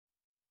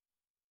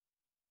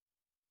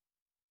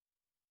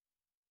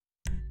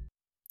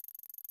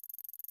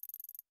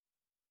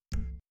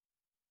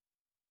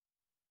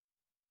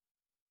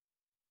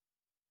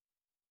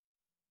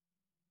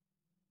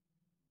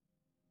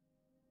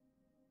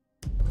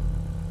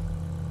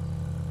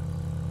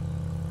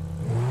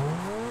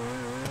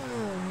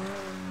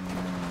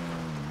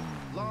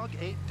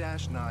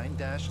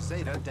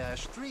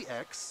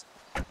8-9-Zeta-3X.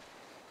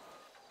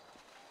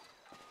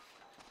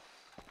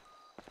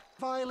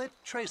 Violet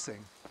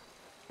tracing.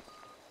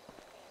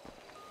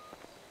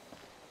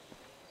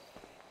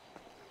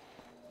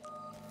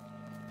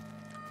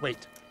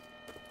 Wait.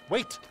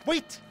 Wait!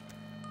 Wait!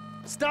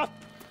 Stop!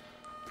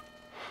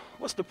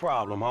 What's the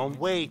problem, homie?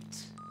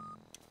 Wait.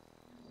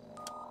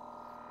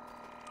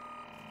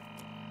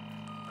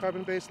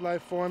 Carbon-based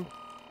life form,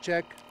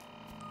 check.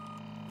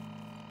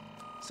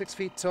 6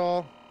 feet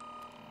tall,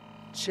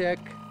 check.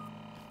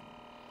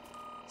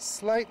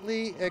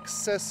 Slightly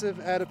excessive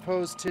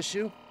adipose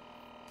tissue,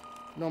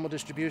 normal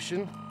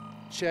distribution,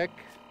 check.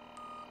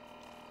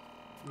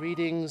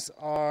 Readings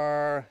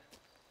are...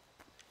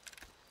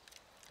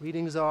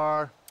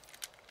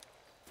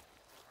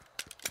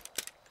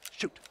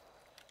 Shoot.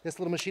 This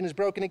little machine is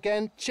broken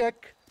again,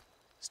 check.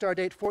 Star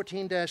date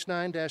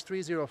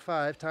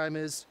 14-9-305, time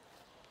is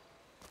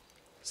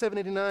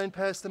 7:89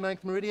 past the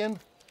 9th meridian.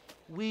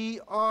 We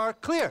are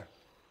clear.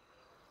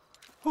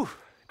 Whew.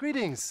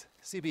 Greetings,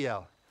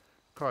 CBL,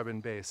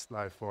 carbon-based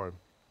life form.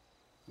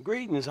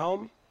 Greetings,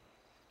 homie.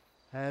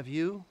 Have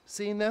you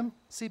seen them,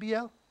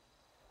 CBL?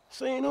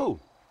 Seen who?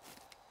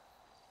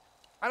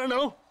 I don't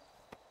know.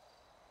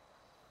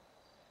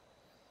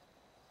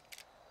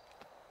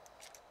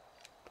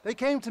 They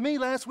came to me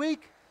last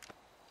week.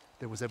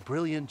 There was a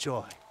brilliant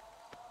joy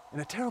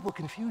and a terrible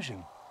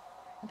confusion.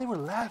 And they were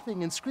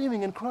laughing and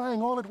screaming and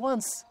crying all at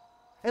once.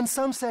 And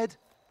some said,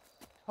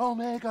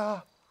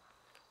 Omega,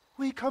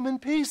 we come in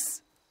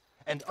peace.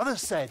 And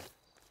others said,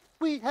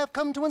 we have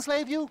come to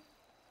enslave you.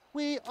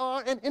 We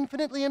are an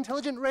infinitely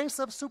intelligent race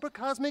of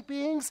supercosmic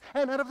beings,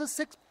 and out of the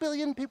 6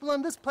 billion people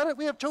on this planet,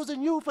 we have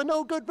chosen you for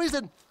no good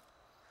reason.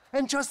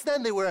 And just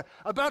then they were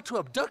about to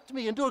abduct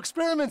me and do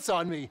experiments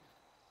on me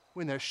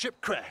when their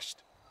ship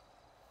crashed.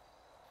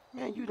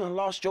 Man, you done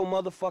lost your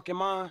motherfucking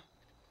mind.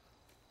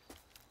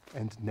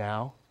 And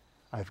now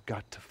I've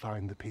got to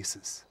find the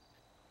pieces.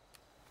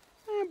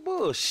 Man,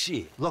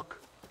 bullshit. Look.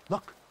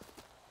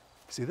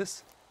 See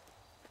this?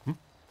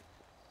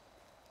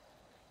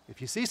 If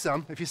you see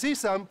some,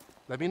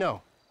 let me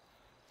know.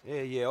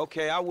 Yeah,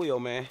 okay, I will,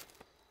 man.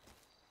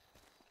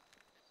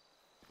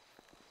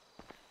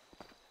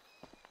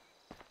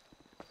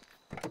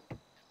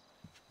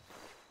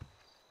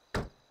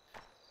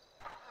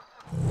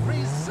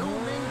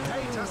 Resuming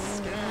data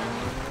scan.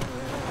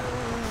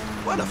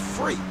 What a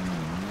freak.